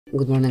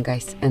Good morning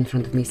guys, in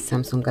front of me is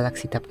Samsung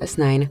Galaxy Tab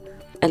S9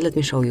 and let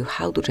me show you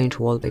how to change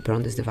wallpaper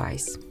on this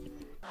device.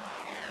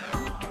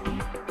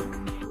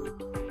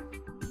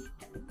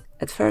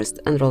 At first,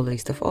 enroll the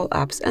list of all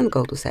apps and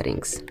go to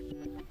Settings.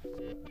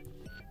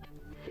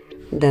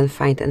 Then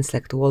find and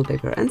select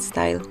Wallpaper and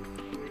Style,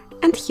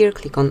 and here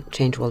click on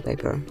Change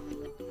Wallpaper.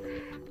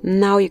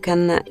 Now you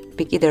can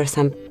pick either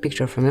some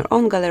picture from your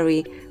own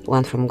gallery,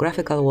 one from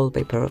graphical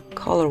wallpaper,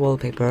 color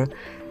wallpaper,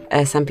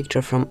 some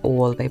picture from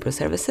wallpaper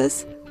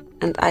services,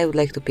 and I would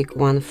like to pick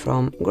one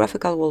from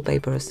graphical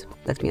wallpapers.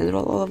 Let me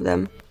enroll all of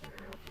them.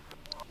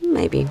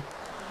 Maybe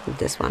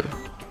this one.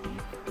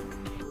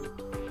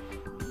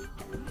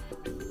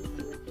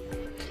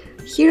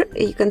 Here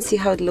you can see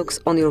how it looks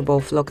on your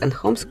both lock and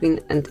home screen,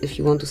 and if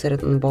you want to set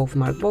it on both,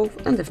 mark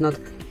both, and if not,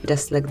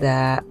 just select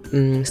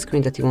the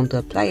screen that you want to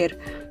apply it,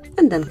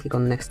 and then click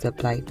on Next to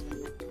apply.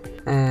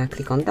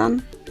 Click on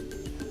Done.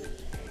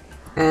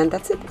 And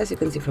that's it. As you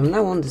can see, from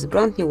now on, this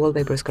brand new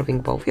wallpaper is covering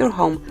both your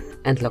home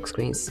and lock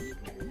screens.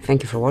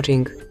 Thank you for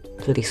watching.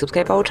 Please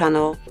subscribe our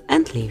channel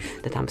and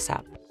leave the thumbs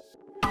up.